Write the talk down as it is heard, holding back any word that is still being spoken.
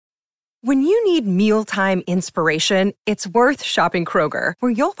When you need mealtime inspiration, it's worth shopping Kroger,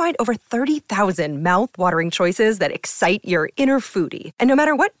 where you'll find over 30,000 mouth-watering choices that excite your inner foodie. And no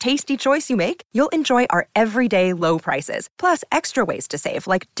matter what tasty choice you make, you'll enjoy our everyday low prices, plus extra ways to save,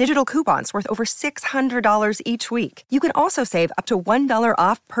 like digital coupons worth over $600 each week. You can also save up to $1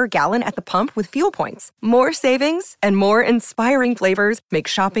 off per gallon at the pump with fuel points. More savings and more inspiring flavors make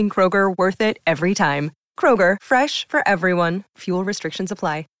shopping Kroger worth it every time. Kroger, fresh for everyone. Fuel restrictions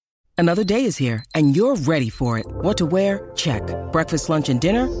apply. Another day is here, and you're ready for it. What to wear? Check. Breakfast, lunch, and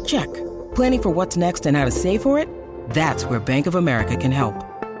dinner? Check. Planning for what's next and how to save for it? That's where Bank of America can help.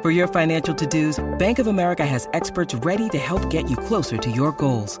 For your financial to-dos, Bank of America has experts ready to help get you closer to your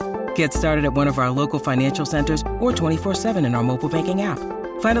goals. Get started at one of our local financial centers or 24/7 in our mobile banking app.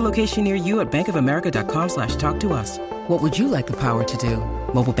 Find a location near you at bankofamerica.com/talktous. What would you like the power to do?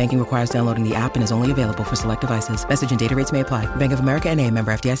 Mobile banking requires downloading the app and is only available for select devices. Message and data rates may apply. Bank of America N.A.,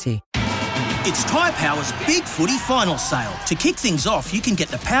 member FDIC. It's Tyre Power's Big Footy Final Sale. To kick things off, you can get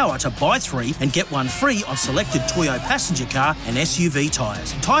the power to buy 3 and get 1 free on selected Toyo passenger car and SUV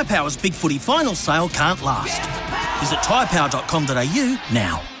tyres. Tyre Power's Big Footy Final Sale can't last. Visit tyrepower.com.au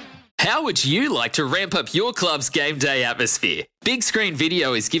now. How would you like to ramp up your club's game day atmosphere? Big Screen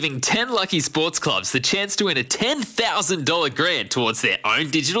Video is giving 10 lucky sports clubs the chance to win a $10,000 grant towards their own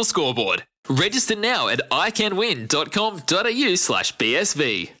digital scoreboard. Register now at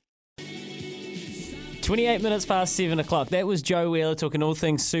iCanWin.com.au/BSV. 28 minutes past 7 o'clock. That was Joe Wheeler talking all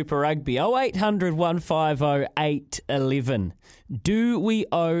things Super Rugby. 0800 150 811. Do we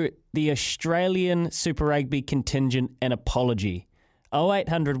owe the Australian Super Rugby contingent an apology?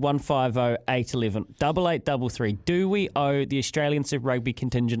 0800 150 811. 8833. Do we owe the Australian Super Rugby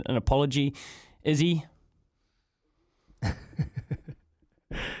contingent an apology? Izzy?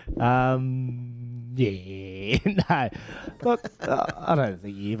 Yeah, no. Look, I don't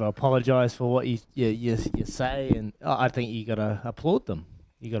think you ever apologise for what you say, and I think you got to applaud them.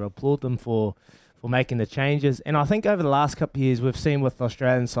 You got to applaud them for making the changes. And I think over the last couple of years, we've seen with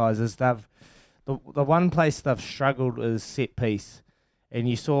Australian sides is the one place they've struggled is set piece. And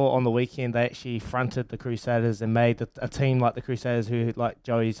you saw on the weekend they actually fronted the Crusaders and made a team like the Crusaders, who, like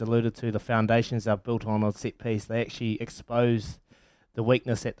Joey's alluded to, the foundations they've built on a set piece. They actually exposed the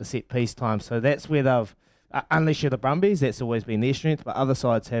weakness at the set piece time. So that's where they've, unless you're the Brumbies, that's always been their strength, but other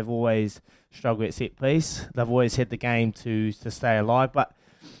sides have always struggled at set piece. They've always had the game to stay alive. But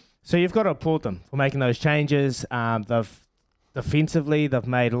so you've got to applaud them for making those changes. Defensively, they've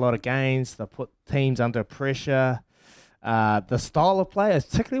made a lot of gains. They've put teams under pressure. The style of players,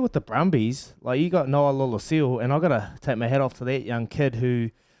 particularly with the Brumbies, like you got Noah Lolosile, and I've got to take my hat off to that young kid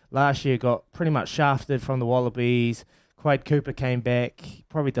who last year got pretty much shafted from the Wallabies. Quade Cooper came back,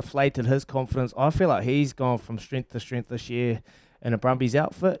 probably deflated his confidence. I feel like he's gone from strength to strength this year in a Brumbies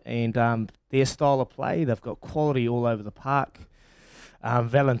outfit, and their style of play, they've got quality all over the park.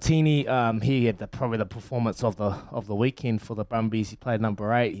 Valentini, he had probably the performance of the weekend for the Brumbies. He played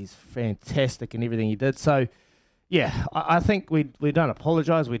number 8. He's fantastic in everything he did. So, yeah, I think we don't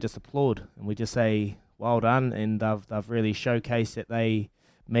apologise. We just applaud and we just say well done. And they've really showcased that they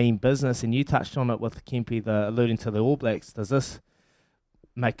mean business. And you touched on it with Kempe, alluding to the All Blacks. Does this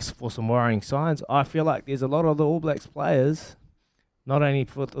make for some worrying signs? I feel like there's a lot of the All Blacks players, not only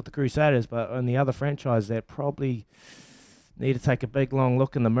with the Crusaders, but in the other franchise, that probably need to take a big, long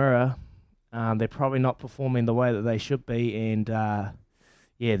look in the mirror. They're probably not performing the way that they should be. And,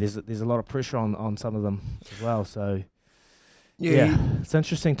 there's a lot of pressure on some of them as well. So, yeah, it's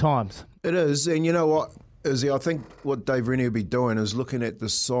interesting times. It is. And you know what, Izzy, I think what Dave Rennie will be doing is looking at the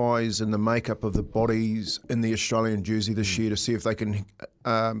size and the makeup of the bodies in the Australian jersey this year to see if they can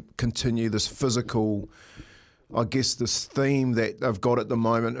continue this physical, I guess, this theme that they've got at the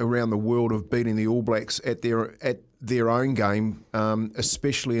moment around the world of beating the All Blacks at their own game,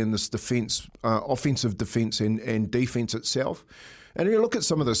 especially in this defence, offensive defence and defence itself. And you look at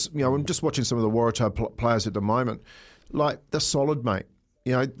some of this, I'm just watching some of the Waratah players at the moment, like they're solid, mate.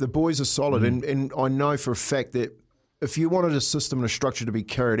 The boys are solid, and I know for a fact that if you wanted a system and a structure to be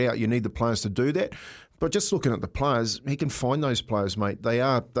carried out, you need the players to do that. But just looking at the players, he can find those players, mate. They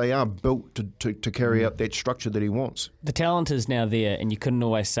are built to carry out that structure that he wants. The talent is now there, and you couldn't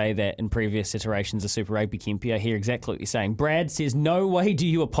always say that in previous iterations of Super Rugby, Kempe. I hear exactly what you're saying. Brad says, no way do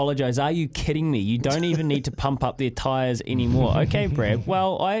you apologise. Are you kidding me? You don't even need to pump up their tyres anymore. Okay, Brad.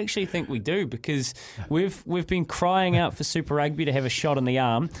 Well, I actually think we do, because we've been crying out for Super Rugby to have a shot in the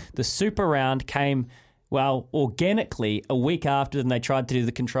arm. The Super Round came well, organically, a week after they tried to do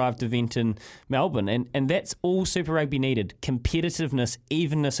the contrived event in Melbourne. And that's all Super Rugby needed. Competitiveness,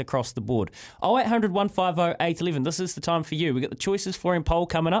 evenness across the board. 0800 150 811. This is the time for you. We've got the Choices for Him poll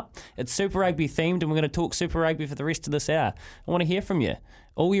coming up. It's Super Rugby themed, and we're going to talk Super Rugby for the rest of this hour. I want to hear from you.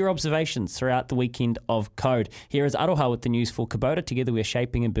 All your observations throughout the weekend of Code. Here is Aroha with the news for Kubota. Together we're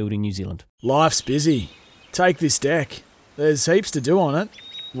shaping and building New Zealand. Life's busy. Take this deck. There's heaps to do on it.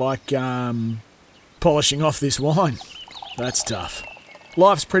 Like, polishing off this wine. That's tough.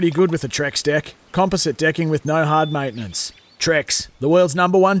 Life's pretty good with a Trex deck. Composite decking with no hard maintenance. Trex, the world's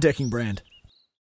 #1 decking brand.